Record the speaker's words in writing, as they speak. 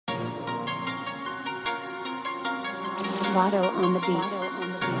Lotto on the beat.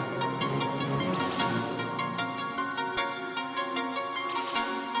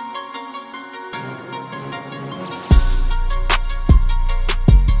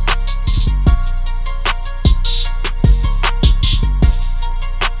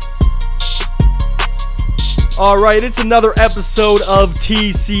 All right, it's another episode of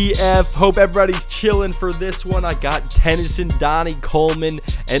TCF. Hope everybody's chilling for this one. I got Tennyson, Donnie, Coleman,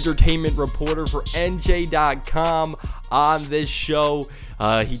 entertainment reporter for NJ.com on this show.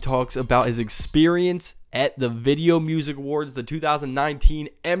 He talks about his experience at the Video Music Awards, the 2019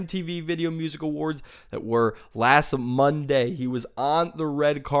 MTV Video Music Awards that were last Monday. He was on the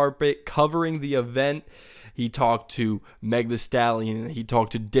red carpet covering the event. He talked to Meg Thee Stallion, he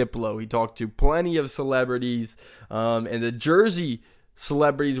talked to Diplo, he talked to plenty of celebrities, and the Jersey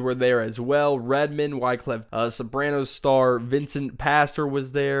celebrities were there as well. Redman, Wyclef, Sopranos star Vincent Pastor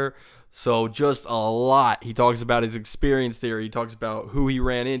was there, so just a lot. He talks about his experience there, he talks about who he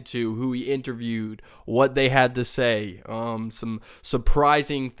ran into, who he interviewed, what they had to say, some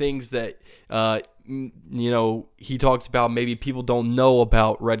surprising things that, he talks about maybe people don't know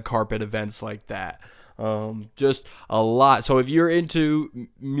about red carpet events like that. Just a lot. So if you're into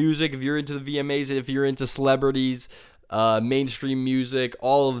music, if you're into the VMAs, if you're into celebrities, mainstream music,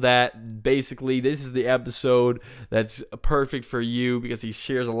 all of that, basically this is the episode that's perfect for you because he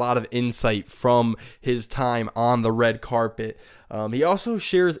shares a lot of insight from his time on the red carpet. He also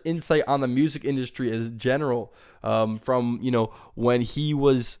shares insight on the music industry as general, from when he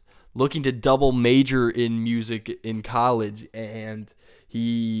was looking to double major in music in college, and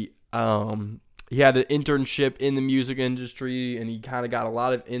he had an internship in the music industry, and he kind of got a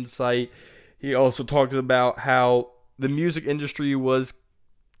lot of insight. He also talked about how the music industry was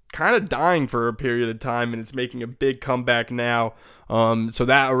kind of dying for a period of time, and it's making a big comeback now. So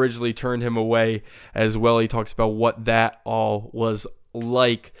that originally turned him away as well. He talks about what that all was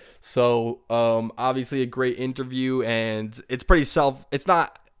like. So obviously a great interview, and it's pretty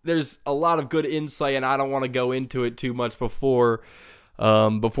there's a lot of good insight, and I don't want to go into it too much before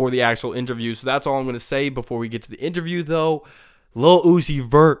the actual interview. So that's all I'm going to say before we get to the interview, though. Lil Uzi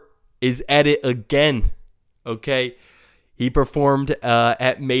Vert is at it again, okay? He performed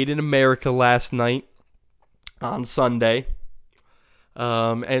at Made in America last night on Sunday.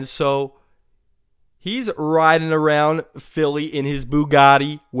 And so he's riding around Philly in his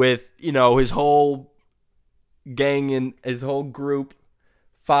Bugatti with, his whole gang and his whole group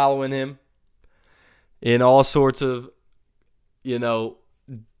following him in all sorts of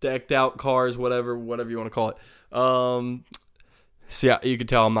decked out cars, whatever you want to call it. Yeah, you can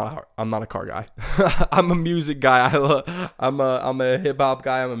tell I'm not a car guy. I'm a music guy. I'm a hip hop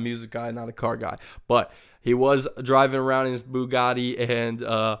guy. I'm a music guy, not a car guy. But he was driving around in his Bugatti,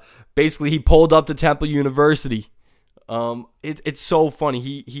 and basically he pulled up to Temple University. It's so funny.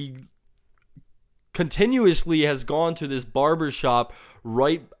 He continuously has gone to this barbershop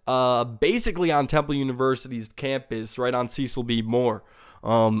right basically on Temple University's campus, right on Cecil B. Moore.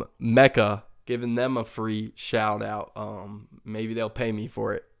 Mecca, giving them a free shout out. Maybe they'll pay me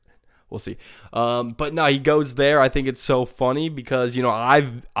for it. We'll see. But no, he goes there. I think it's so funny because,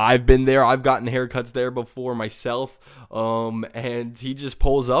 I've been there. I've gotten haircuts there before myself. And he just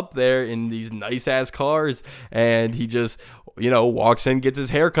pulls up there in these nice ass cars, and he just, walks in, gets his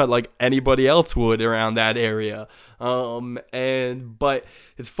haircut like anybody else would around that area. But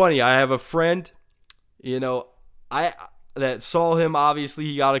it's funny. I have a friend, that saw him. Obviously,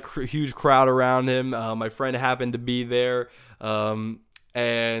 he got a huge crowd around him. My friend happened to be there.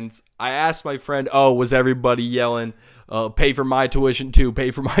 And I asked my friend, was everybody yelling, pay for my tuition too,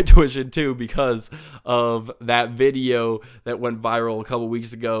 pay for my tuition too, because of that video that went viral a couple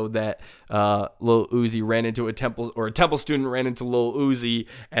weeks ago that Lil Uzi ran into a Temple student ran into Lil Uzi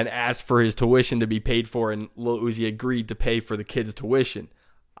and asked for his tuition to be paid for, and Lil Uzi agreed to pay for the kid's tuition.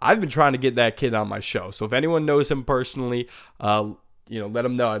 I've been trying to get that kid on my show, so if anyone knows him personally, let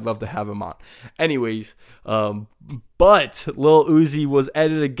him know. I'd love to have him on. Anyways, but Lil Uzi was at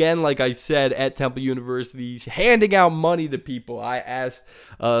it again, like I said, at Temple University, handing out money to people. I asked,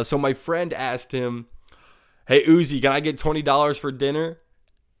 so my friend asked him, hey, Uzi, can I get $20 for dinner?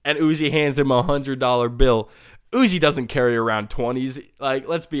 And Uzi hands him a $100 bill. Uzi doesn't carry around 20s. Like,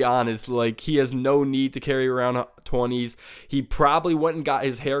 let's be honest. Like, he has no need to carry around 20s. He probably went and got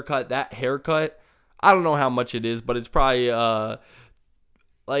his haircut. That haircut, I don't know how much it is, but it's probably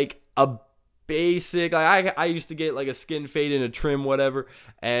like a basic. Like I used to get like a skin fade and a trim, whatever,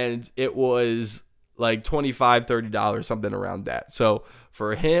 and it was like $25, $30, something around that. So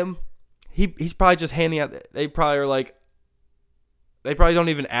for him, he's probably just handing out. They probably don't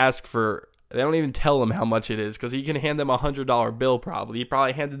even ask for They don't even tell him how much it is because he can hand them $100 bill probably. He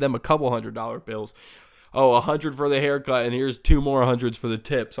probably handed them a couple $100 bills. Oh, 100 for the haircut, and here's 2 more hundreds for the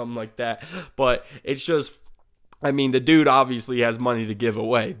tip, something like that. But it's just, I mean, the dude obviously has money to give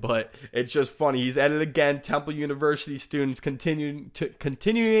away, but it's just funny. He's at it again. Temple University students continuing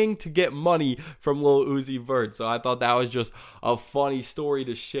to get money from Lil Uzi Vert. So I thought that was just a funny story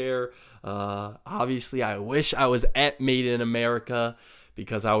to share. Obviously, I wish I was at Made in America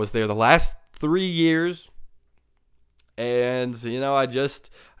because I was there the last 3 years. And,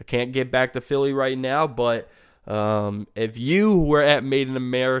 I can't get back to Philly right now. But if you were at Made in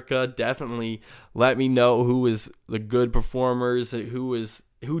America, definitely let me know who was the good performers, who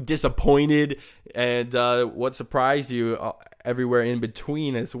disappointed, and what surprised you everywhere in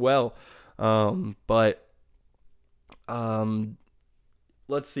between as well.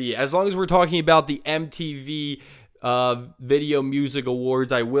 Let's see. As long as we're talking about the MTV Video Music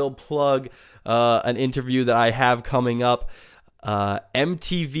Awards, I will plug an interview that I have coming up.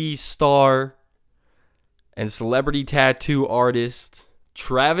 MTV star and celebrity tattoo artist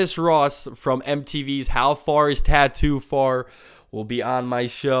Travis Ross from MTV's How Far Is Tattoo Far will be on my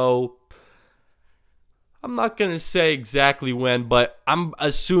show. I'm not gonna say exactly when, but I'm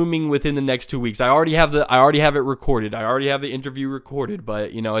assuming within the next 2 weeks. I already have it recorded. I already have the interview recorded, but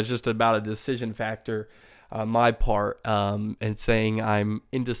it's just about a decision factor on my part, and saying I'm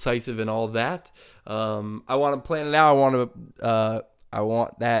indecisive and all that. I want to plan it out. I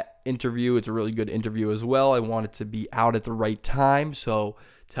want that interview. It's a really good interview as well. I want it to be out at the right time. So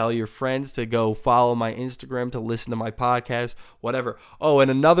tell your friends to go follow my Instagram, to listen to my podcast, whatever. Oh,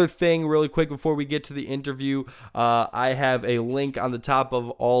 and another thing really quick before we get to the interview, I have a link on the top of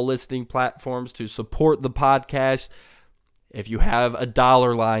all listening platforms to support the podcast. If you have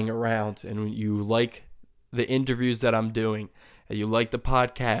 $1 lying around and you like the interviews that I'm doing and you like the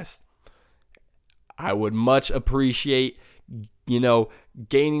podcast, I would much appreciate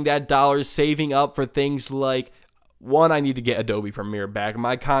gaining that dollar, saving up for things like, one, I need to get Adobe Premiere back.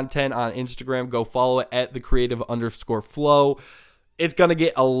 My content on Instagram, go follow it at @thecreative_flow. It's going to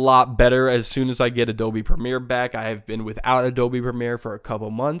get a lot better as soon as I get Adobe Premiere back. I have been without Adobe Premiere for a couple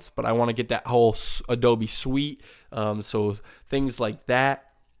months, but I want to get that whole Adobe suite. So things like that.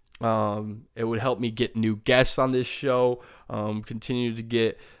 It would help me get new guests on this show, continue to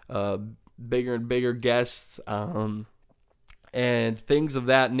get bigger and bigger guests, and things of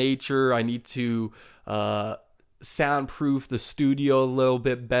that nature. I need to soundproof the studio a little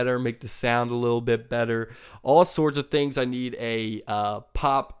bit better, make the sound a little bit better, all sorts of things. I need a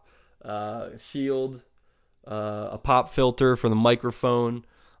pop shield, a pop filter for the microphone,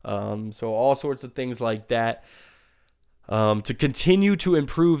 so all sorts of things like that. To continue to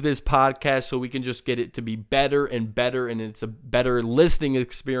improve this podcast so we can just get it to be better and better, and it's a better listening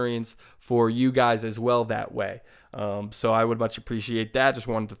experience for you guys as well that way. So I would much appreciate that. Just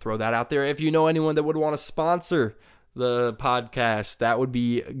wanted to throw that out there. If you know anyone that would want to sponsor the podcast, that would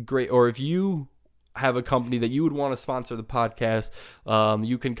be great. Or if you have a company that you would want to sponsor the podcast,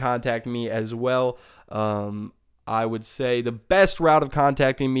 you can contact me as well. I would say the best route of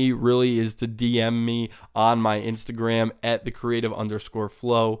contacting me really is to DM me on my Instagram at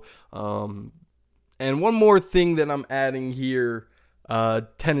 @thecreative_flow. And one more thing that I'm adding here,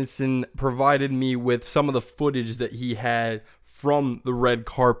 Tennyson provided me with some of the footage that he had from the red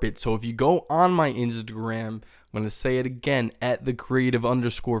carpet. So if you go on my Instagram, I'm going to say it again, at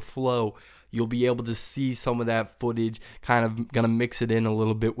 @thecreative_flow, you'll be able to see some of that footage. Kind of going to mix it in a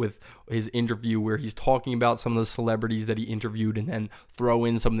little bit with his interview where he's talking about some of the celebrities that he interviewed, and then throw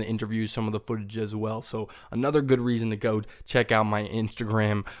in some of the interviews, some of the footage as well. So another good reason to go check out my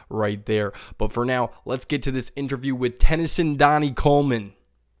Instagram right there. But for now, let's get to this interview with Tennyson Donnie Coleman.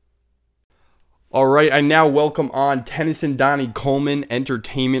 All right, I now welcome on Tennyson Donnie Coleman,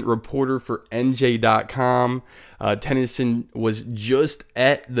 entertainment reporter for NJ.com. Tennyson was just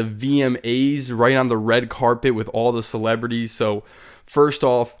at the VMAs, right on the red carpet with all the celebrities. So first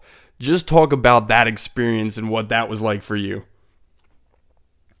off, just talk about that experience and what that was like for you.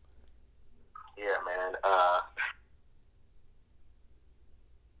 Yeah, man.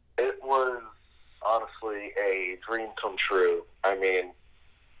 It was honestly a dream come true. I mean,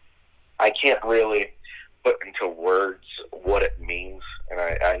 I can't really put into words what it means, and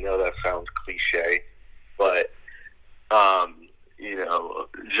I know that sounds cliche, but,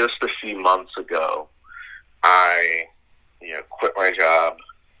 just a few months ago, I, quit my job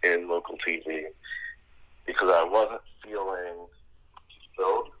in local TV because I wasn't feeling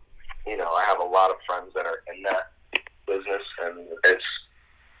fulfilled. I have a lot of friends that are in that business, and it's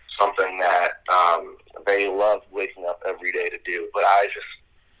something that they love waking up every day to do, but I just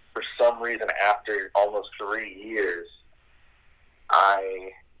for some reason, after almost 3 years,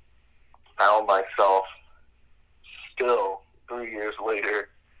 I found myself still 3 years later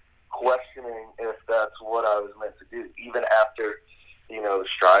questioning if that's what I was meant to do, even after, the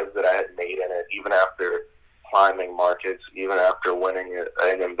strides that I had made in it, even after climbing markets, even after winning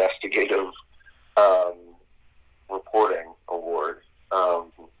an investigative reporting award.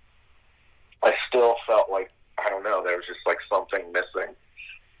 I still felt like, I don't know, there was just like something missing,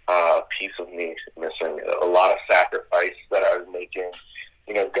 a piece of me missing, a lot of sacrifice that I was making,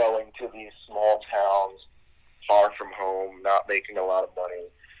 going to these small towns, far from home, not making a lot of money,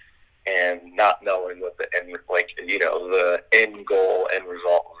 and not knowing what the end, the end goal, end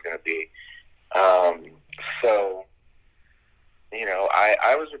result was going to be. So,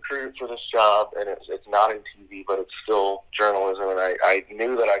 I was recruited for this job, and it's not in TV, but it's still journalism, and I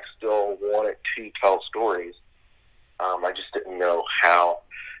knew that I still wanted to tell stories. I just didn't know how,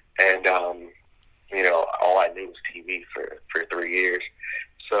 and, all I knew was TV for 3 years.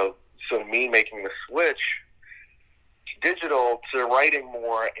 So me making the switch to digital, to writing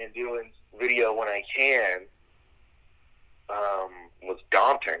more and doing video when I can, was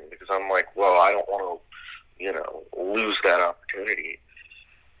daunting, because I'm like, well, I don't want to, lose that opportunity.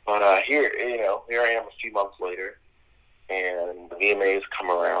 But here I am a few months later, and the VMAs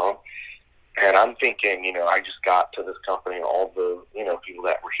come around, and I'm thinking, I just got to this company, all the, people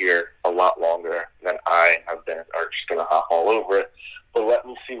that were here a lot longer than I have been are just going to hop all over it. But let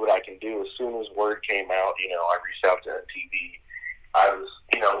me see what I can do. As soon as word came out, I reached out to TV. I was,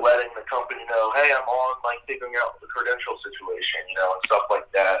 letting the company know, hey, I'm on, figuring out the credential situation, and stuff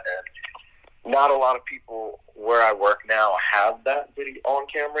like that. And not a lot of people where I work now have that video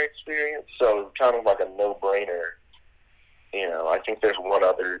on-camera experience, so it's kind of like a no-brainer. I think there's one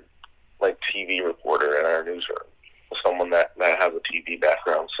other, TV reporter in our newsroom, someone that has a TV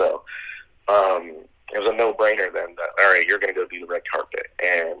background. So it was a no-brainer then that, all right, you're going to go do the red carpet.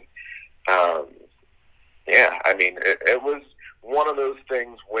 And, it was one of those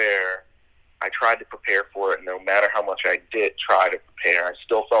things where I tried to prepare for it, and no matter how much I did try to prepare, I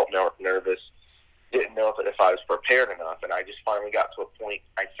still felt nervous, didn't know if I was prepared enough, and I just finally got to a point,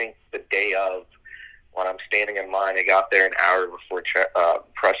 I think the day of, when I'm standing in line. I got there an hour before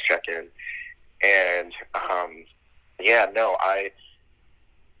press check-in, and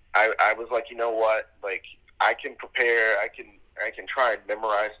I was like, you know what, I can prepare, I can try and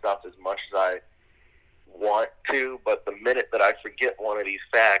memorize stuff as much as I want to, but the minute that I forget one of these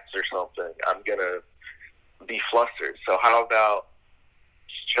facts or something, I'm gonna be flustered. So how about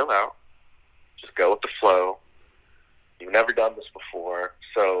just chill out, just go with the flow. You've never done this before,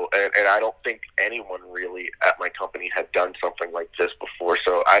 so and I don't think anyone really at my company had done something like this before,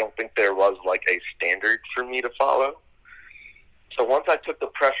 so I don't think there was a standard for me to follow. So once I took the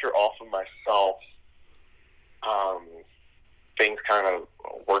pressure off of myself, things kind of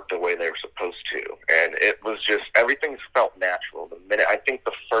worked the way they were supposed to, and it was just, everything felt natural. The minute, I think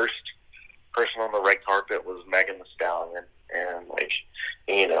the first person on the red carpet was Megan Thee Stallion, and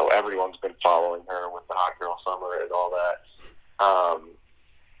everyone's been following her with the Hot Girl Summer and all that.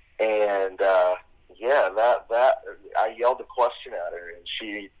 That I yelled a question at her, and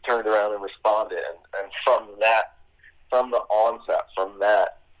she turned around and responded, and from the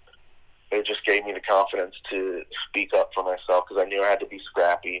onset, it just gave me the confidence to speak up for myself, because I knew I had to be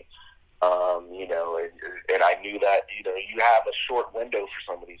scrappy. And I knew that, you have a short window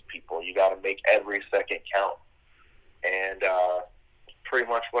for some of these people. You got to make every second count. And pretty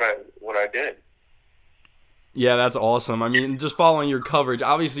much what I did. Yeah, that's awesome. I mean, just following your coverage,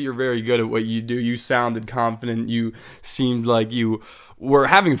 obviously you're very good at what you do. You sounded confident. You seemed like you were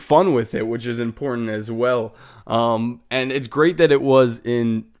having fun with it, which is important as well. And it's great that it was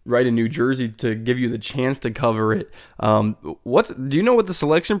in New Jersey to give you the chance to cover it. Do you know what the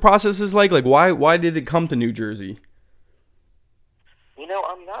selection process is like? Why did it come to New Jersey?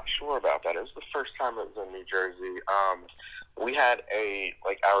 I'm not sure about that. It was the first time it was in New Jersey. We had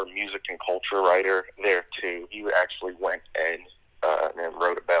our music and culture writer there too. He actually went and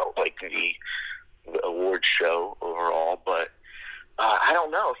wrote about the award show overall. But I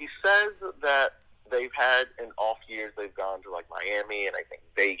don't know. He says that they've had in off years they've gone to Miami and I think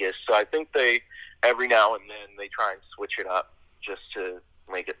Vegas. So I think they every now and then they try and switch it up just to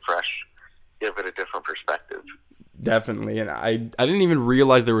make it fresh, give it a different perspective. Definitely, and I didn't even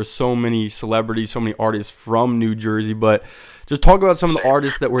realize there were so many celebrities, so many artists from New Jersey, but just talk about some of the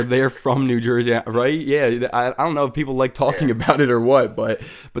artists that were there from New Jersey, right? Yeah, I don't know if people like talking about it or what, but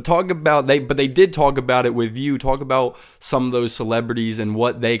talk about they did talk about it with you. Talk about some of those celebrities and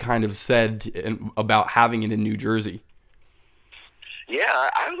what they kind of said about having it in New Jersey. Yeah,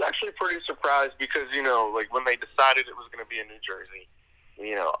 I was actually pretty surprised because, like when they decided it was going to be in New Jersey,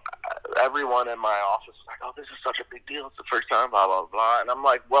 everyone in my office was like, oh, this is such a big deal. It's the first time, blah, blah, blah. And I'm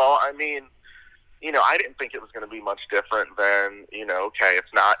like, well, I mean, I didn't think it was going to be much different than, okay,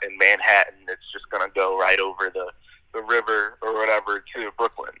 it's not in Manhattan. It's just going to go right over the river or whatever to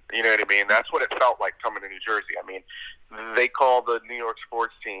Brooklyn. You know what I mean? That's what it felt like coming to New Jersey. I mean, they call the New York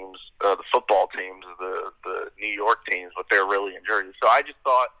sports teams, the football teams, the New York teams, but they're really in Jersey. So I just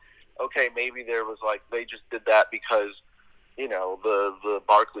thought, okay, maybe there was like, they just did that because, the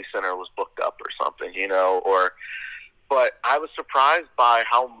Barclays Center was booked up or something, but I was surprised by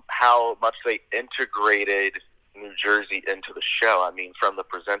how much they integrated New Jersey into the show. I mean, from the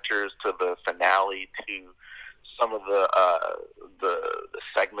presenters to the finale to some of the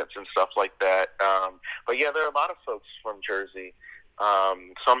segments and stuff like that. But yeah, there are a lot of folks from Jersey.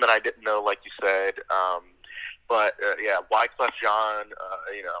 Some that I didn't know, like you said. But yeah, Wyclef Jean,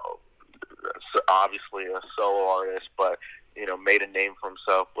 obviously a solo artist, but made a name for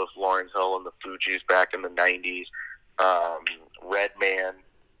himself with Lauryn Hill and the Fugees back in the '90s. Redman,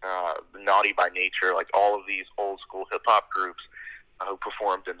 Naughty by Nature, like all of these old school hip hop groups who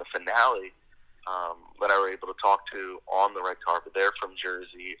performed in the finale that I were able to talk to on the red carpet. They're from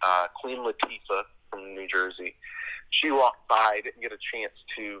Jersey. Queen Latifah from New Jersey. She walked by. I didn't get a chance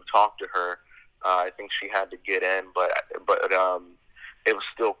to talk to her. I think she had to get in, but it was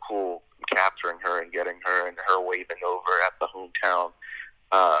still cool capturing her and getting her and her waving over at the hometown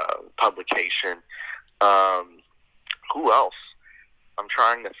publication. Who else? I'm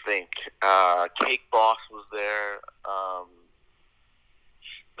trying to think. Cake Boss was there.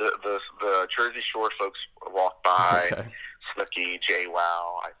 The Jersey Shore folks walked by. Okay. Snooki,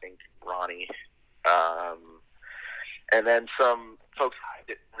 JWoww, I think Ronnie, and then some folks I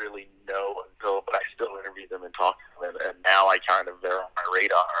didn't really know until, but I still interviewed them and talked to them, and now they're on my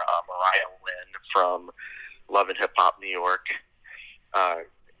radar. Mariah Lynn from Love and Hip Hop New York.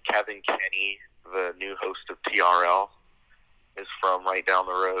 Kevin Kenny, the new host of TRL, is from right down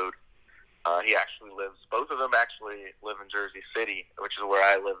the road. Both of them actually live in Jersey City, which is where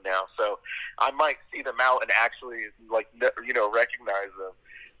I live now. So I might see them out and actually, recognize them.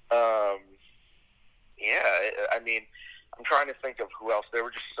 Yeah, I mean, I'm trying to think of who else. There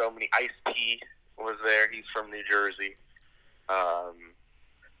were just so many. Ice-T was there. He's from New Jersey.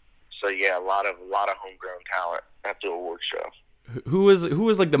 So yeah, a lot of homegrown talent at the award show. Who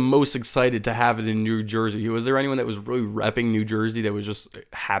was like the most excited to have it in New Jersey? Was there anyone that was really repping New Jersey that was just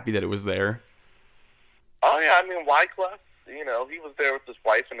happy that it was there? Oh yeah, I mean Wyclef, he was there with his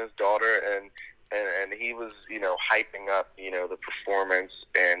wife and his daughter, and he was, hyping up, the performance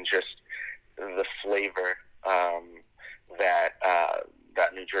and just the flavor that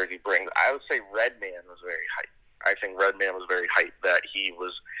New Jersey brings. I would say Redman was very hyped. I think Redman was very hyped that he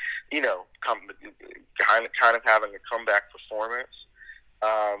was, kind of having a comeback performance.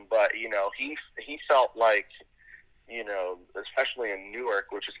 But he felt like, especially in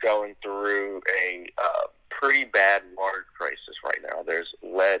Newark, which is going through a pretty bad water crisis right now. There's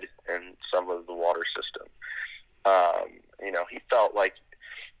lead in some of the water system. He felt like,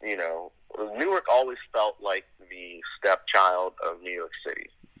 Newark always felt like the stepchild of New York City,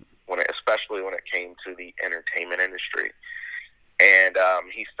 especially when it came to the entertainment industry. And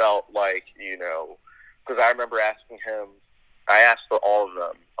he felt like, because I remember asking him, I asked a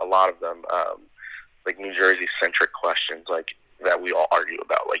lot of them, like New Jersey-centric questions, like that we all argue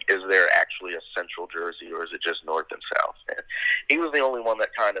about. Like, is there actually a central Jersey or is it just north and south? And he was the only one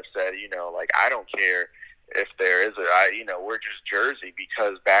that kind of said, I don't care if there is we're just Jersey,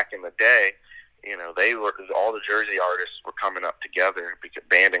 because back in the day, all the Jersey artists were coming up together,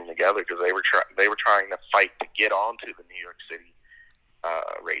 banding together, because they were trying to fight to get onto the New York City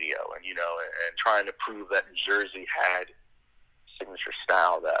radio, and and trying to prove that Jersey had signature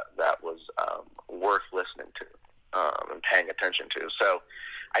style that was worth listening to and paying attention to. So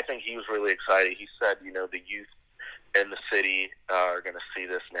I think he was really excited. He said, the youth in the city are going to see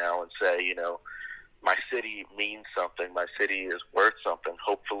this now and say, my city means something. My city is worth something.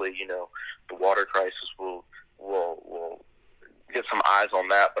 Hopefully, the water crisis will get some eyes on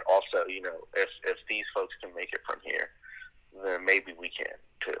that. But also, if these folks can make it from here, then maybe we can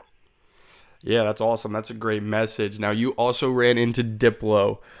too. Yeah, that's awesome. That's a great message. Now, you also ran into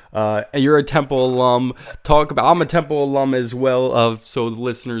Diplo, and you're a Temple alum. I'm a Temple alum as well, so the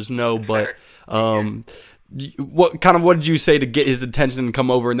listeners know. But what did you say to get his attention and come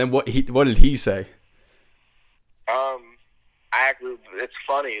over? And then what did he say? It's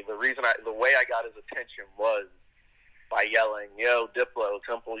funny. The way I got his attention was by yelling, "Yo, Diplo,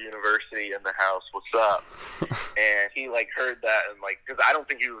 Temple University in the house, what's up?" And he like heard that, and like, because I don't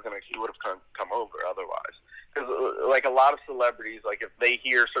think he would have come over otherwise. Because like a lot of celebrities, like if they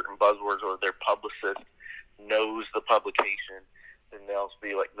hear certain buzzwords or their publicist knows the publication, then they'll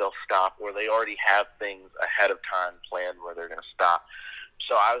stop, or they already have things ahead of time planned where they're going to stop.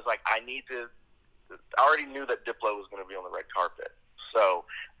 So I was like, I already knew that Diplo was going to be on the red carpet. So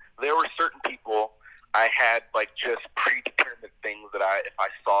there were certain people I had like just predetermined things that if I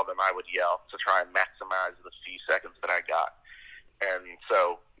saw them, I would yell to try and maximize the few seconds that I got. And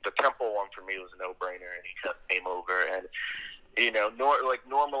so the Temple one for me was a no-brainer, and he just came over. And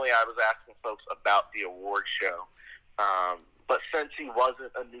normally I was asking folks about the award show, but since he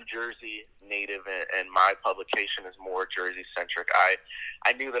wasn't a New Jersey native and my publication is more Jersey-centric,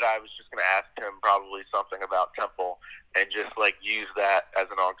 I knew that I was just going to ask him probably something about Temple and just like use that as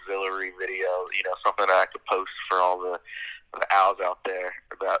an auxiliary video, something that I could post for all the owls out there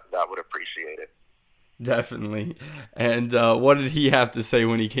that would appreciate it. Definitely. And what did he have to say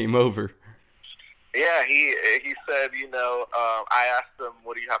when he came over? Yeah, he said, I asked him,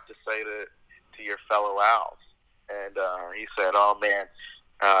 what do you have to say to your fellow owls? And he said, "Oh man,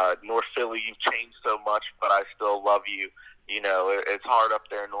 North Philly, you've changed so much, but I still love you. It's hard up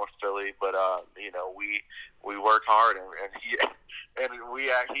there in North Philly, but we work hard." And he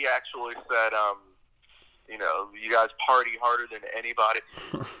actually said, you guys party harder than anybody.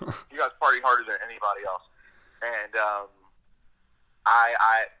 You guys party harder than anybody else. And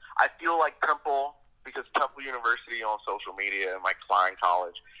I feel like Temple, because Temple University on social media and my Klein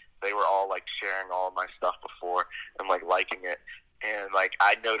College, they were all like sharing all of my stuff before and like liking it, and like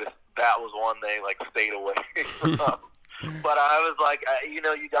I noticed that was one they like stayed away from. But I was like,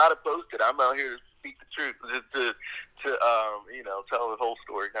 you gotta post it. I'm out here to speak the truth, to tell the whole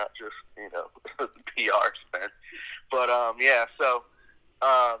story, not just the PR spin. But yeah, so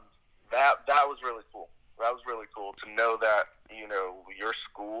that was really cool. That was really cool to know that your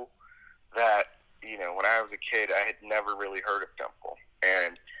school, that when I was a kid, I had never really heard of Temple.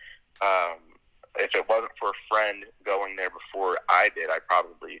 And if it wasn't for a friend going there before I did, I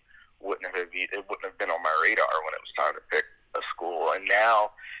probably it wouldn't have been on my radar when it was time to pick a school. And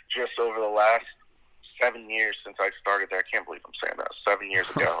now, just over the last 7 years since I started there, I can't believe I'm saying that. 7 years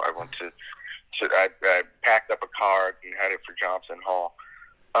ago, I went I packed up a car and headed for Johnson Hall.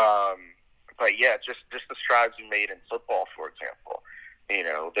 But yeah, just the strides we made in football, for example.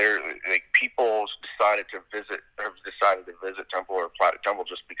 People decided to visit Temple or apply to Temple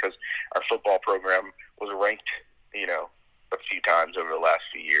just because our football program was ranked, a few times over the last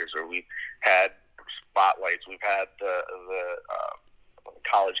few years, or we had spotlights. We've had the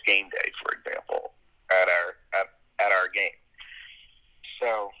college game day, for example, at our game.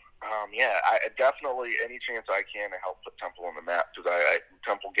 So yeah, I definitely, any chance I can to help put Temple on the map, because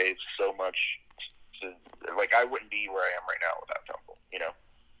Temple gave so much. I wouldn't be where I am right now without Temple.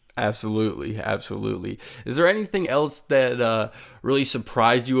 Absolutely. Is there anything else that really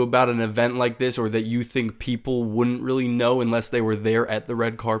surprised you about an event like this, or that you think people wouldn't really know unless they were there at the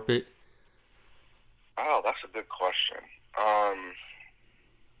red carpet? Oh, that's a good question.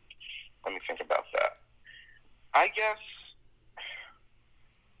 Let me think about that. I guess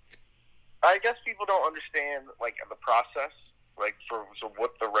people don't understand the process, so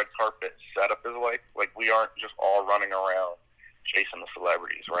what the red carpet setup is like. We aren't just all running around chasing the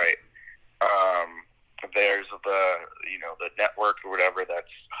celebrities, right? There's the network or whatever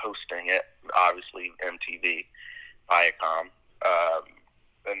that's hosting it, obviously MTV, Viacom,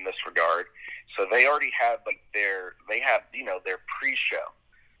 in this regard. So they already had their pre-show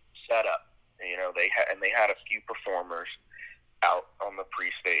set up. They had a few performers out on the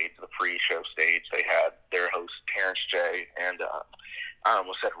pre-show stage. They had their host Terrence J and I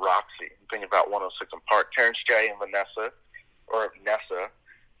almost said Roxy. I'm thinking about 106 in Park. Terrence J and Nessa.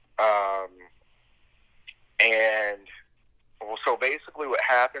 So basically what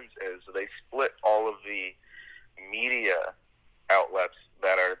happens is they split all of the media outlets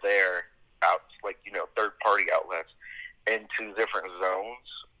that are there, third-party outlets, into different zones.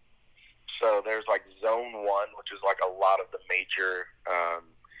 So there's Zone 1, which is a lot of the major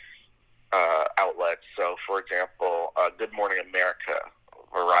outlets. So, for example, Good Morning America,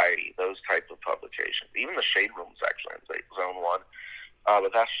 Variety, those type of publications. Even the Shade Room's actually in Zone 1.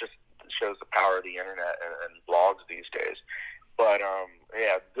 But that's just shows the power of the internet and blogs these days. But,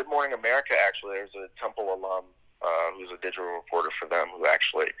 yeah, Good Morning America, actually, there's a Temple alum who's a digital reporter for them who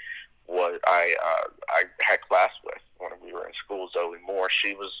actually I had class with when we were in school, Zoe Moore.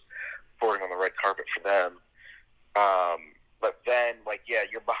 She was reporting on the red carpet for them. But then, like, yeah,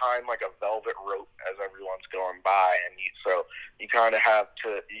 you're behind like a velvet rope as everyone's going by, and so you kind of have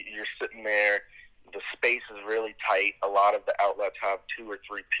to. You're sitting there. The space is really tight. A lot of the outlets have 2 or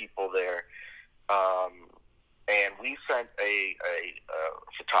 3 people there, and we sent a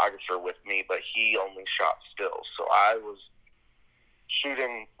photographer with me, but he only shot stills. So I was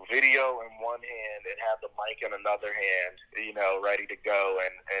shooting video in one hand and had the mic in another hand, ready to go,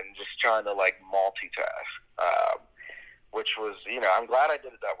 and just trying to like multitask. Which was, I'm glad I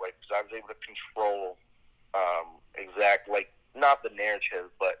did it that way because I was able to control not the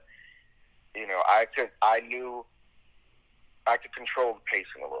narrative, but I knew I could control the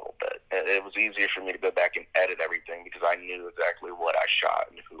pacing a little bit. It was easier for me to go back and edit everything because I knew exactly what I shot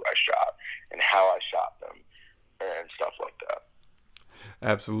and who I shot and how I shot them and stuff like that.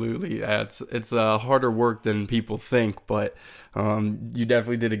 Absolutely. It's harder work than people think, but you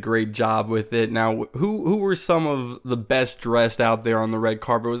definitely did a great job with it. Now, who were some of the best dressed out there on the red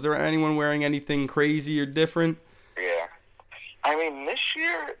carpet? Was there anyone wearing anything crazy or different? Yeah. I mean, this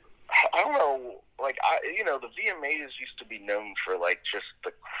year, I don't know, like, the VMAs used to be known for, like, just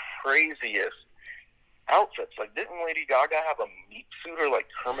the craziest outfits. Like, didn't Lady Gaga have a meat suit or, like,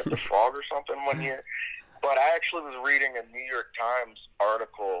 Kermit the Frog or something one year? But I actually was reading a New York Times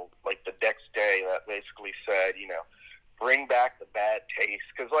article, like, the next day that basically said, bring back the bad taste.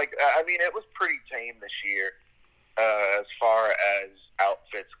 Because, like, I mean, it was pretty tame this year as far as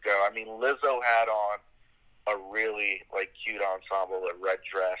outfits go. I mean, Lizzo had on a really, like, cute ensemble, a red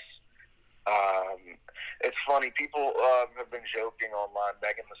dress. It's funny, people have been joking online.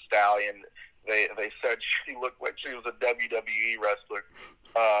 Megan Thee Stallion, they said she looked like she was a WWE wrestler.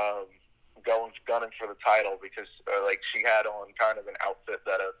 Gunning for the title because like she had on kind of an outfit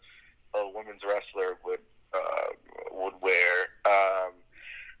that a women's wrestler would wear.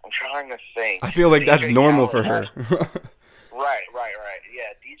 I'm trying to think. I feel like that's normal for her. Right.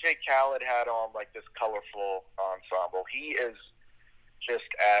 Yeah, DJ Khaled had on like this colorful ensemble. He is just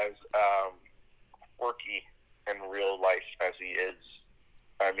as quirky in real life as he is.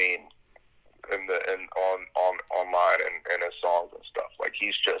 I mean, online and his songs and stuff. Like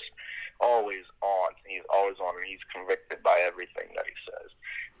he's just always on. He's always on, and he's convicted by everything that he says.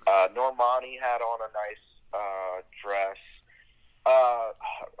 Normani had on a nice dress.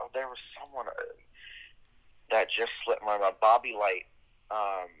 There was someone that just slipped my mind. Bobby Light.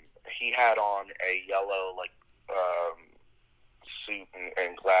 He had on a yellow suit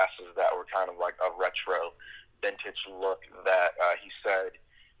and glasses that were kind of like a retro vintage look that he said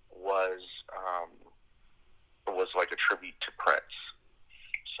was like a tribute to Prince.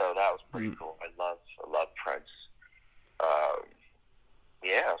 So that was pretty cool. I love Prince.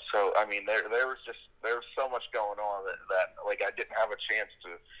 Yeah. So I mean, there was so much going on that like I didn't have a chance to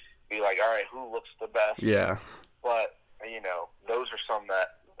be like, all right, who looks the best? Yeah. But those are some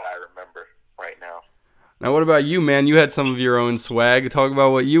that I remember right now. Now, what about you, man? You had some of your own swag. Talk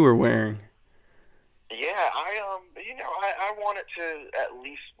about what you were wearing. Yeah, I wanted to at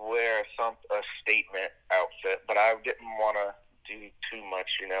least wear a statement outfit, but I didn't want to do too much.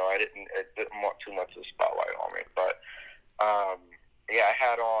 I didn't want too much of the spotlight on me. But yeah, I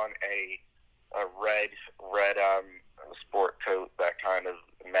had on a red sport coat that kind of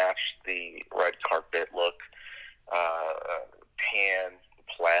matched the red carpet look. Tan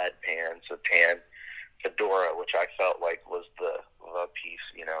plaid pants, a tan fedora, which I felt like was the piece.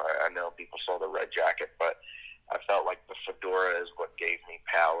 I know people saw the red jacket, but I felt like the fedora is what gave me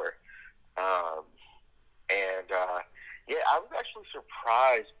power. Yeah, I was actually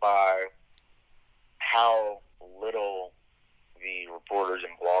surprised by how little the reporters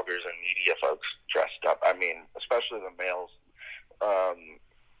and bloggers and media folks dressed up. I mean, especially the males.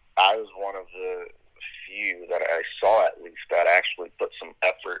 I was one of the few that I saw, at least, that actually put some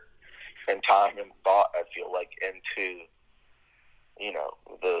effort and time and thought, I feel like, into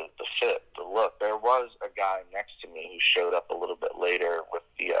the fit, the look. There was a guy next to me who showed up a little bit later with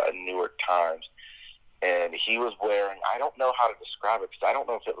the New York Times, and he was wearing, I don't know how to describe it, because I don't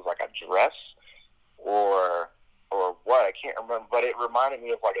know if it was like a dress or what, I can't remember, but it reminded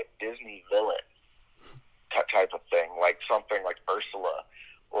me of like a Disney villain type of thing, like something like Ursula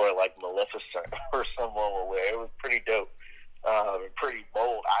or like Maleficent or someone will wear. It was pretty dope and pretty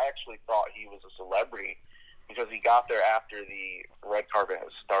bold. I actually thought he was a celebrity because he got there after the red carpet had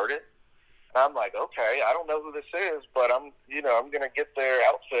started. And I'm like, okay, I don't know who this is, but I'm going to get their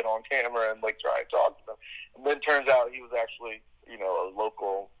outfit on camera and like try and talk to them. And then turns out he was actually, a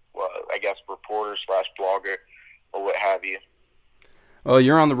local, I guess, reporter / blogger or what have you. Well,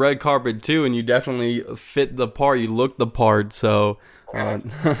 you're on the red carpet too, and you definitely fit the part. You look the part, so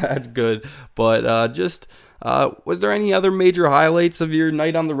that's good. But just Was there any other major highlights of your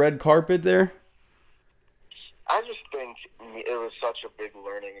night on the red carpet there? I just think it was such a big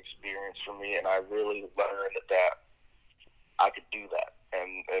learning experience for me, and I really learned that I could do that.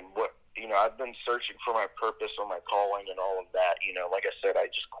 And what, I've been searching for my purpose or my calling and all of that. Like I said, I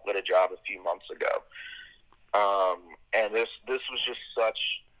just quit a job a few months ago. And this was just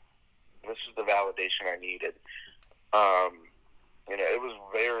this was the validation I needed. It was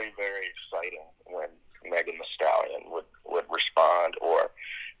very, very exciting when Megan Thee Stallion would respond, or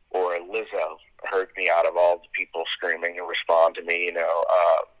Lizzo heard me out of all the people screaming and respond to me.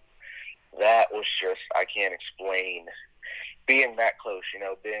 That was just, I can't explain being that close,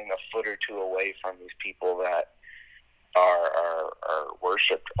 being a foot or two away from these people that are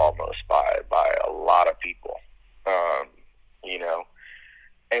worshipped almost by a lot of people,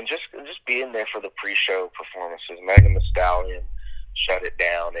 and just being there for the pre-show performances. Megan Thee Stallion shut it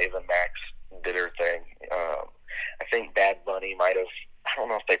down. Ava Max did her thing. I think Bad Bunny might have, I don't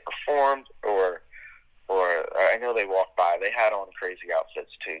know if they performed or I know they walked by. They had on crazy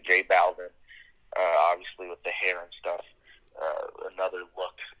outfits too. J Balvin, obviously with the hair and stuff, another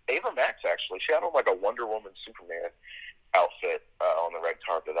look. Ava Max, actually, she had on like a Wonder Woman Superman outfit on the red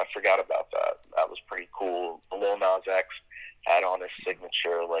carpet. I forgot about that. That was pretty cool. Lil Nas X had on his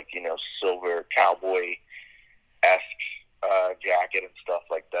signature, silver cowboy-esque jacket and stuff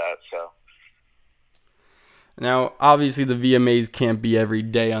like that. So. Now, obviously, the VMAs can't be every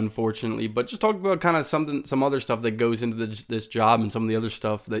day, unfortunately, but just talk about kind of some other stuff that goes into this job and some of the other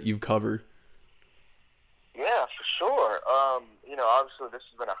stuff that you've covered. Yeah, for sure. Obviously, this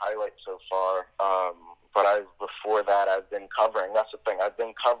has been a highlight so far, but before that, I've been covering. That's the thing. I've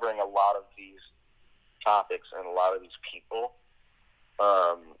been covering a lot of these topics and a lot of these people,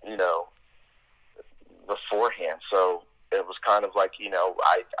 beforehand. So it was kind of like,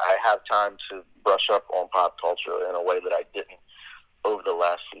 I have time to brush up on pop culture in a way that I didn't over the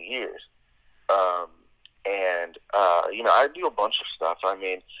last few years. I do a bunch of stuff. I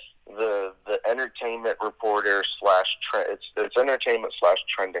mean, the entertainment reporter it's entertainment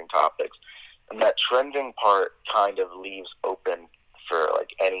 / trending topics. And that trending part kind of leaves open for like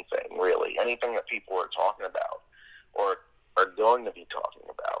anything, really. Anything that people are talking about or are going to be talking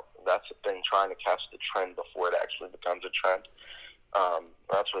about. That's the thing, trying to catch the trend before it actually becomes a trend.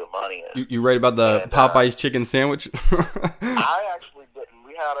 That's where the money is. You write about the Popeye's chicken sandwich? I actually didn't.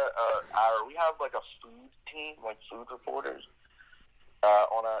 We have like a food team, like food reporters,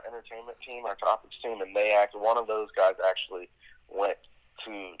 on our entertainment team, our topics team, and one of those guys actually went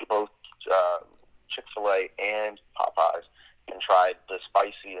to both Chick-fil-A and Popeyes and tried the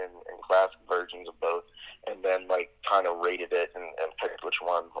spicy and classic versions of both, and then kind of rated it and picked which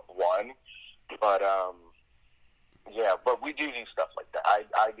one won. But but we do stuff like that.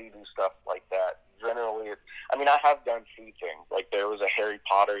 I do stuff like that. Generally, I have done food things. Like there was a Harry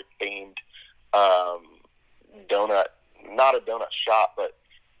Potter themed donut, not a donut shop, but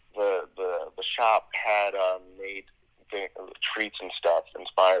the shop had made treats and stuff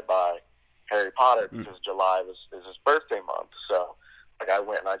inspired by Harry Potter because July is his birthday month. So I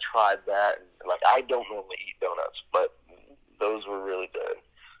went and I tried that, and I don't normally eat donuts, but those were really good.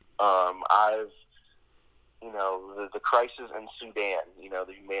 The crisis in Sudan,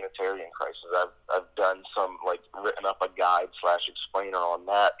 the humanitarian crisis. I've done some written up a guide / explainer on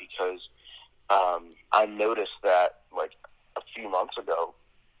that because I noticed that a few months ago,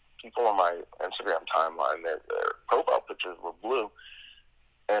 people on my Instagram timeline, their profile pictures were blue.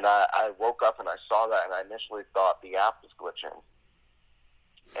 And I woke up and I saw that, and I initially thought the app was glitching.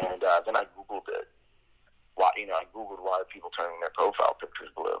 And then I Googled it. I Googled why are people turning their profile pictures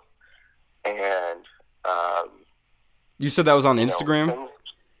blue. And you said that was on Instagram?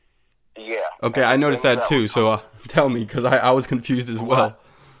 Yeah. Okay, I noticed that too. So tell me, because I was confused as well.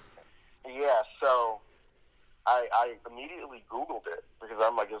 Yeah. So I immediately Googled it because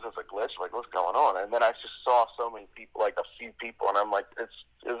I'm like, is this a glitch? What's going on? And then I just saw so many people, a few people, and I'm like, it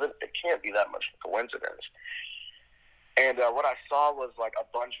can't be that much of a coincidence. And what I saw was a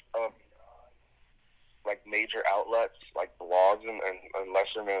bunch of major outlets, blogs and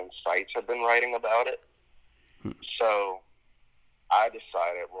lesser known sites have been writing about it. So I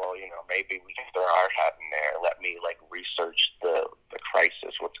decided, maybe we can throw our hat in there. Let me research the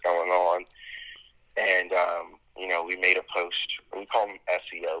crisis, what's going on. And, we made a post. We call them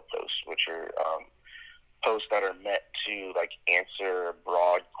SEO posts, which are posts that are meant to answer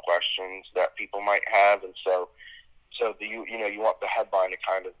broad questions that people might have. And so you want the headline to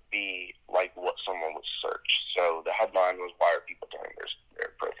kind of be what someone would search. So the headline was, why are people turning their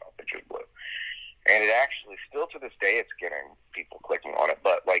profile pictures blue? And it actually, still to this day, it's getting people clicking on it.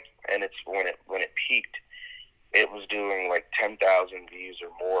 But and it's when it peaked, it was doing like 10,000 views or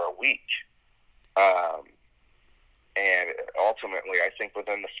more a week. And ultimately, I think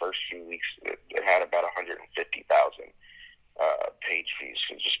within the first few weeks, it had about 150,000 page views.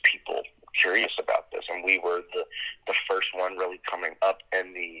 So just people curious about this, and we were the first one really coming up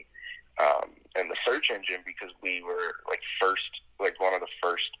in the search engine, because we were like one of the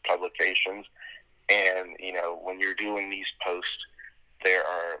first publications. And when you're doing these posts, there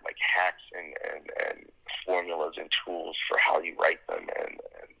are like hacks and formulas and tools for how you write them, and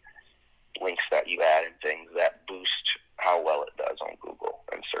links that you add and things that boost how well it does on Google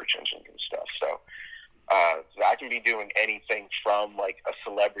and search engines and stuff. So I can be doing anything from like a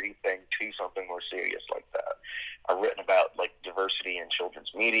celebrity thing to something more serious like that. I've written about like diversity in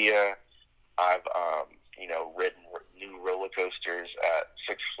children's media. I've ridden new roller coasters at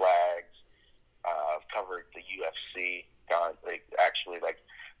Six Flags. I've covered the UFC. Actually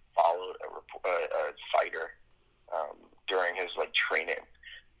followed a fighter during his like training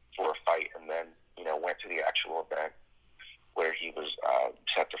for a fight, and then went to the actual event where he was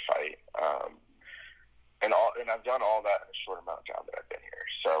set to fight. And I've done all that in a short amount of time that I've been here.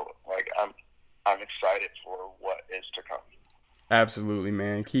 So like I'm excited for what is to come. Absolutely,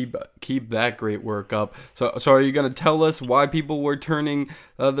 man. Keep that great work up. So are you gonna tell us why people were turning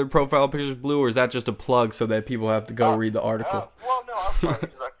their profile pictures blue, or is that just a plug so that people have to go read the article? Well, no, I'm sorry,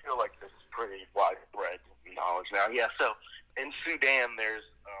 because I feel like this is pretty widespread knowledge now. Yeah. So in Sudan, there's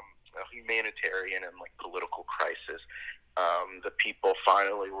a humanitarian and like political crisis. The people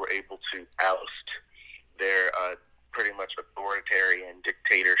finally were able to oust their pretty much authoritarian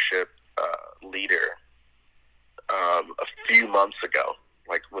dictatorship leader a few months ago,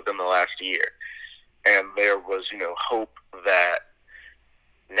 like within the last year. And there was, hope that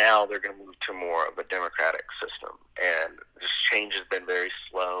now they're going to move to more of a democratic system. And this change has been very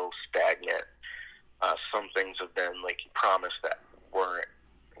slow, stagnant. Some things have been like promised that weren't,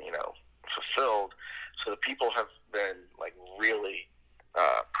 fulfilled. So the people have been like really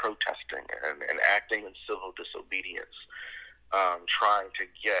protesting and acting in civil disobedience, trying to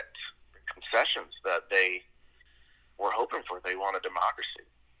get concessions that they were hoping for. They want a democracy.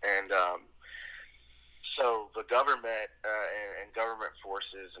 And so the government and government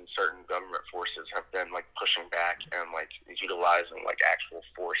forces and certain government forces have been like pushing back and like utilizing like actual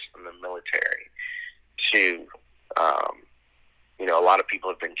force in the military to, a lot of people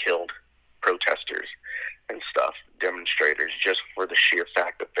have been killed, protesters and stuff, demonstrators, just for the sheer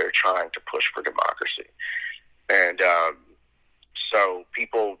fact that they're trying to push for democracy. And so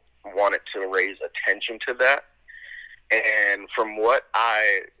people wanted to raise attention to that. And from what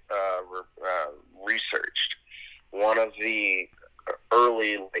I researched, one of the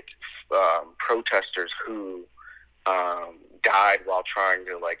early protesters who died while trying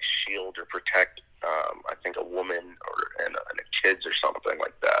to like shield or protect, I think a woman and kids or something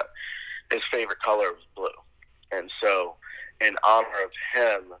like that, his favorite color was blue. And so in honor of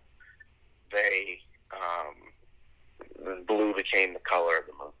him, blue became the color of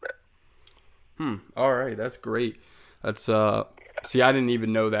the movement. All right, that's great. That's see, I didn't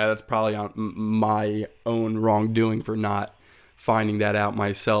even know that. That's probably on my own wrongdoing for not finding that out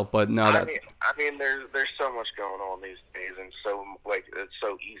myself. But no, I mean, there's so much going on these days, and so it's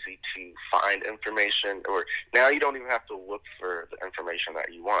so easy to find information. Or now you don't even have to look for the information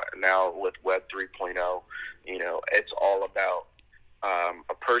that you want. Now with Web 3.0, it's all about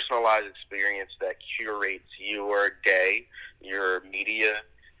a personalized experience that curates your day, your media,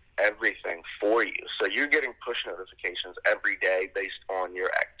 everything for you. So you're getting push notifications every day based on your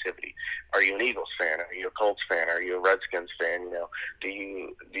activity. Are you an Eagles fan? Are you a Colts fan? Are you a Redskins fan? Do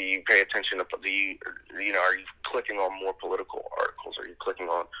you pay attention to, are you clicking on more political articles? Are you clicking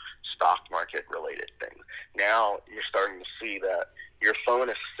on stock market related things? Now you're starting to see that your phone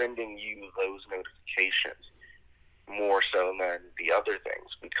is sending you those notifications more so than the other things,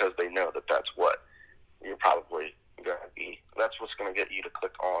 because they know that that's what you're probably going to be. That's what's going to get you to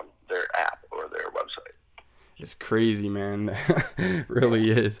click on their app or their website. It's crazy, man. It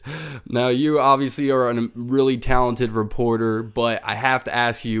really is. Now, you obviously are a really talented reporter, but I have to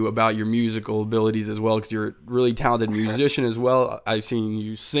ask you about your musical abilities as well, because you're a really talented musician as well. I've seen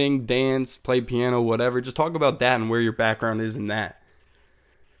you sing, dance, play piano, whatever. Just talk about that and where your background is in that.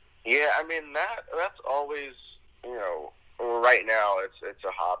 Yeah, I mean, that's always, right now it's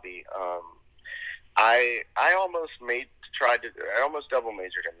a hobby. I almost double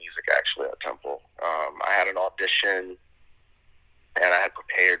majored in music actually at Temple. I had an audition and I had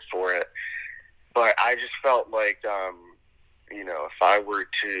prepared for it, but I just felt like, if I were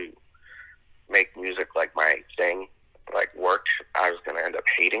to make music like my thing, like work, I was going to end up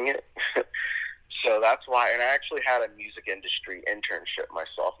hating it. So that's why, and I actually had a music industry internship my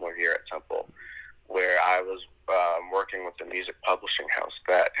sophomore year at Temple, where I was working with the music publishing house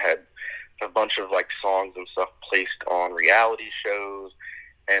that had a bunch of like songs and stuff placed on reality shows,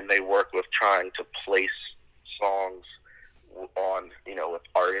 and they work with trying to place songs on, with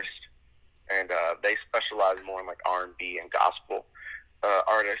artists, and they specialize more in like R&B and gospel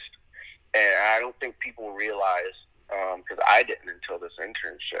artists. And I don't think people realize, because I didn't until this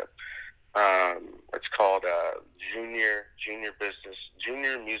internship. It's called Junior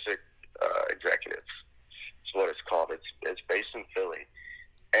Music Executives. That's what it's called. It's based in Philly,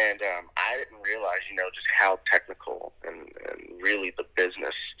 and I didn't realize, just how technical and really the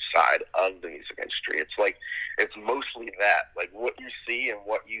business side of the music industry. It's like it's mostly that, like what you see and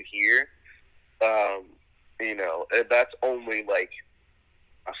what you hear. That's only like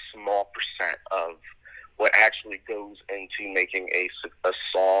a small percent of what actually goes into making a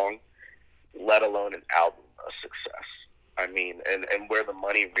song, let alone an album, a success. I mean, and where the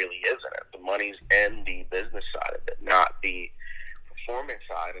money really is in it. The money's in the business side of it, not the performance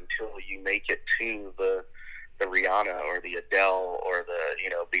side, until you make it to the Rihanna or the Adele or the,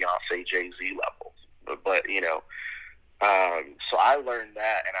 Beyonce, Jay-Z levels. But so I learned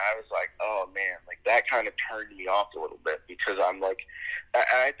that, and I was like, oh man, like that kind of turned me off a little bit, because I'm like,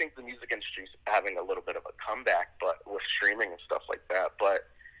 I think the music industry's having a little bit of a comeback, but with streaming and stuff like that. But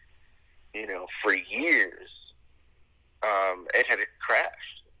for years, it had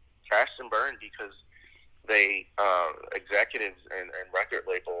crashed and burned, because they executives and record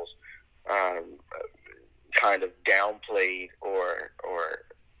labels kind of downplayed or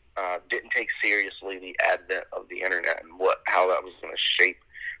didn't take seriously the advent of the internet and how that was going to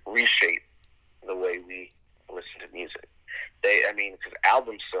reshape the way we listen to music. Because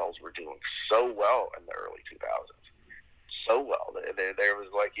album sales were doing so well in the early 2000s. So well. There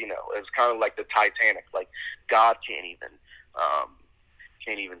was like, it was kind of like the Titanic. Like, God can't even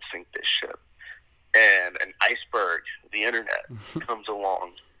sink this ship. And an iceberg, the internet, comes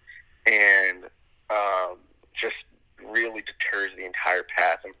along and just really deters the entire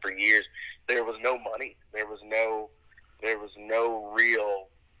path. And for years, there was no money. There was no real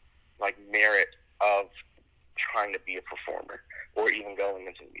like merit of trying to be a performer or even going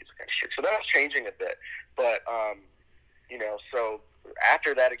into the music industry. So that was changing a bit. But so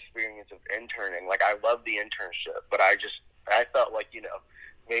after that experience of interning, like I loved the internship, but I felt like,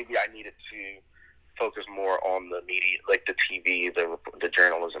 maybe I needed to focus more on the media, like the TV, the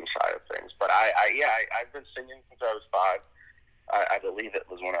journalism side of things. But I've been singing since I was 5. I believe it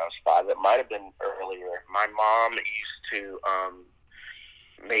was when I was 5. It might have been earlier. My mom used to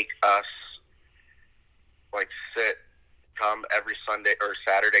make us like come every Sunday or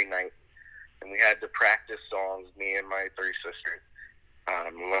Saturday night, and we had to practice songs, me and my 3 sisters,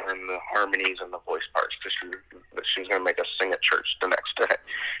 learn the harmonies and the voice parts, because she was going to make us sing at church the next day.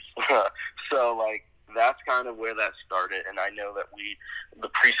 So like that's kind of where that started. And I know that the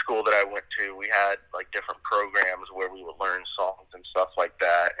preschool that I went to, we had like different programs where we would learn songs and stuff like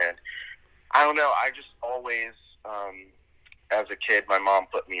that. And I don't know, I just always, as a kid, my mom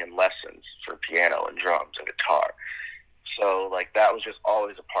put me in lessons for piano and drums and guitar. So like that was just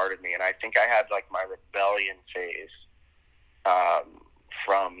always a part of me. And I think I had like my rebellion phase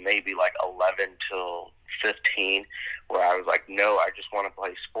from maybe like 11 till 15, where I was like, no, I just want to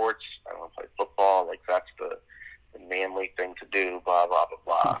play sports. I want to play football. Like that's the manly thing to do, blah, blah, blah,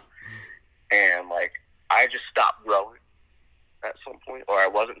 blah. And like, I just stopped growing at some point, or I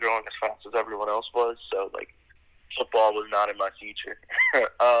wasn't growing as fast as everyone else was. So like football was not in my future.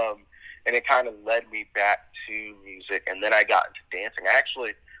 And it kind of led me back to music. And then I got into dancing. I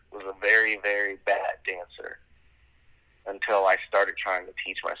actually was a very, very bad dancer until I started trying to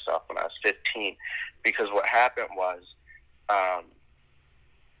teach myself when I was 15. Because what happened was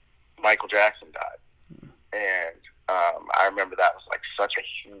Michael Jackson died. And I remember that was like such a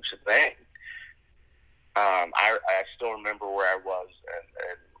huge thing. I still remember where I was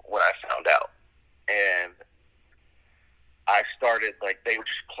and when I found out. And I started, like, they were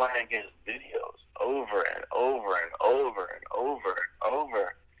just playing his videos over and over and over and over and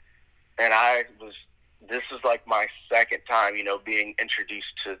over. And this is like my second time, being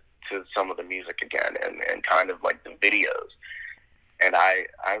introduced to some of the music again and kind of like the videos. And I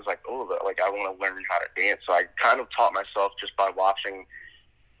was like, oh, like I want to learn how to dance. So I kind of taught myself just by watching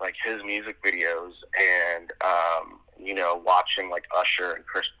like his music videos and, watching like Usher and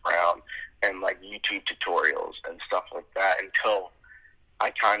Chris Brown and like YouTube tutorials and stuff like that, until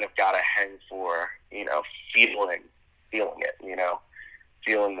I kind of got a hang for, feeling it,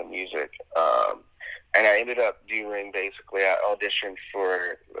 feeling the music. And I ended up doing, basically, I auditioned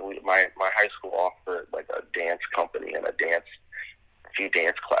for my high school offered like a dance company and a few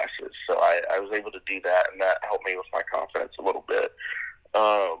dance classes, so I was able to do that, and that helped me with my confidence a little bit.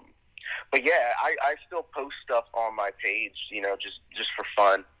 But yeah, I still post stuff on my page, just for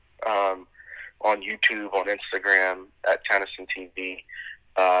fun, on YouTube, on Instagram, at Tennyson TV.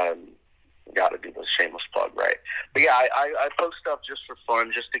 Got to do the shameless plug, right? But yeah, I post stuff just for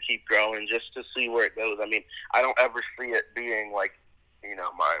fun, just to keep growing, just to see where it goes. I mean, I don't ever see it being like,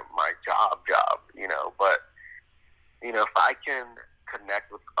 my job, but, if I can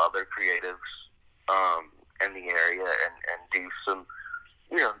connect with other creatives in the area and do some,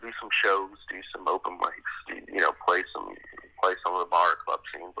 do some shows, do some open mics, play some of the bar club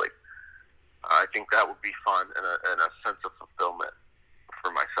scenes. Like, I think that would be fun and a sense of fulfillment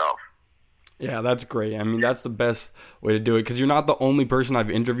for myself. Yeah, that's great. I mean, that's the best way to do it, because you're not the only person I've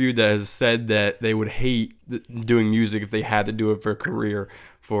interviewed that has said that they would hate doing music if they had to do it for a career,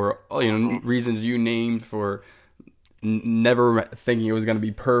 for reasons you named, for never thinking it was going to be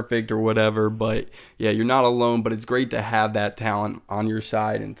perfect or whatever. But yeah, you're not alone, but it's great to have that talent on your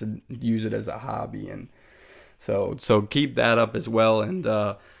side and to use it as a hobby. And so keep that up as well. And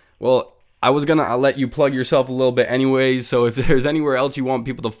I was going to let you plug yourself a little bit anyways, so if there's anywhere else you want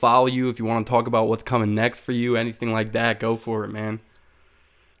people to follow you, if you want to talk about what's coming next for you, anything like that, go for it, man.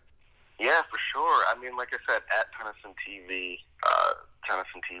 Yeah, for sure. I mean, like I said, at Tennyson TV,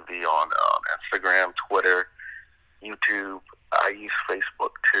 on Instagram, Twitter, YouTube. I use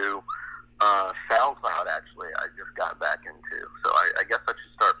Facebook too. SoundCloud, actually, I just got back into. So I guess I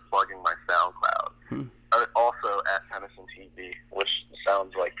should start plugging my SoundCloud. Also at Tennyson TV, which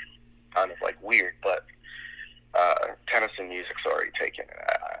sounds like kind of like weird, but Tennyson music's already taken.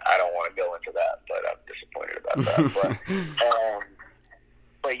 I don't want to go into that, but I'm disappointed about that.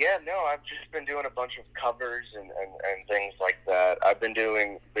 But yeah, no, I've just been doing a bunch of covers and things like that. I've been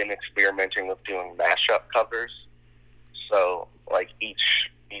experimenting with doing mashup covers. So like each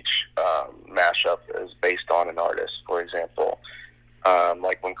mashup is based on an artist. For example,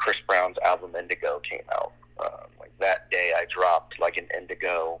 like when Chris Brown's album Indigo came out, like that day I dropped like an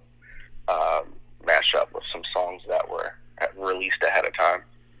Indigo mashup with some songs that were released ahead of time,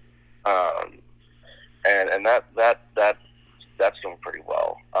 and that's doing pretty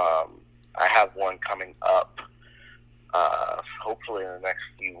well. I have one coming up, hopefully in the next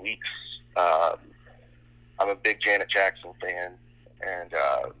few weeks. I'm a big Janet Jackson fan, and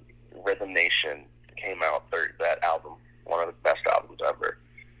Rhythm Nation came out that album, one of the best albums ever.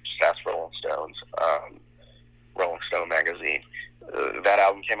 Just ask Rolling Stone magazine. That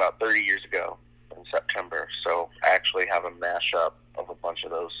album came out 30 years ago in September, so I actually have a mashup of a bunch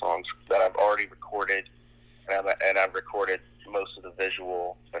of those songs that I've already recorded, and I've recorded most of the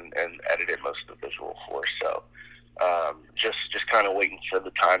visual and edited most of the visual for. So just kind of waiting for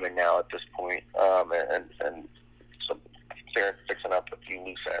the timing now at this point, and so fixing up a few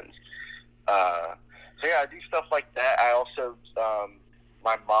loose ends. So yeah, I do stuff like that. I also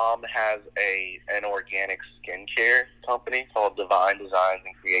my mom has an organic skincare company called Divine Designs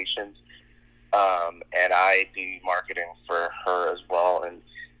and Creations, and I do marketing for her as well, and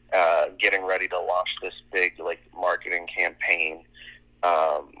getting ready to launch this big marketing campaign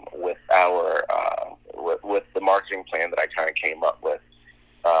with with the marketing plan that I kind of came up with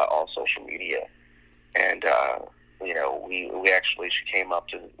on social media. And she came up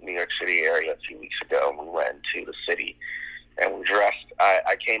to the New York City area a few weeks ago, and we went into the city and we dressed.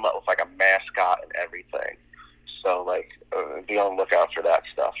 I came up with like a mascot and everything. So be on the lookout for that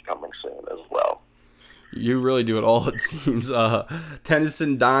stuff coming soon as well. You really do it all, it seems.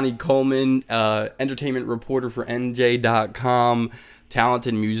 Tennyson, Donnie, Coleman, entertainment reporter for NJ.com,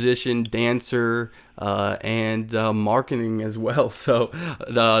 talented musician, dancer, and marketing as well. So,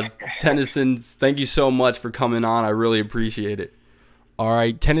 Tennyson, thank you so much for coming on. I really appreciate it. All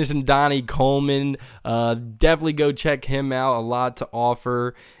right, Tennyson, Donnie, Coleman, definitely go check him out. A lot to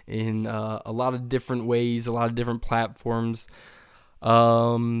offer in a lot of different ways, a lot of different platforms.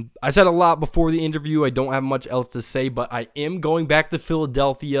 I said a lot before the interview. I don't have much else to say, but I am going back to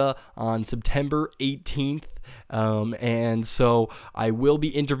Philadelphia on September 18th. And so I will be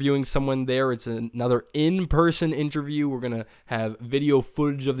interviewing someone there. It's another in-person interview. We're going to have video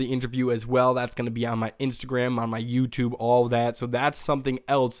footage of the interview as well. That's going to be on my Instagram, on my YouTube, all that. So that's something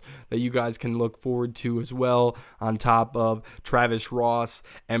else that you guys can look forward to as well, on top of Travis Ross,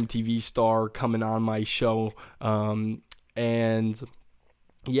 MTV star, coming on my show. And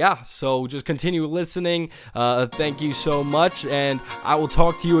yeah, so just continue listening. Thank you so much, and I will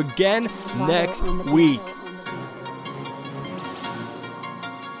talk to you again next week.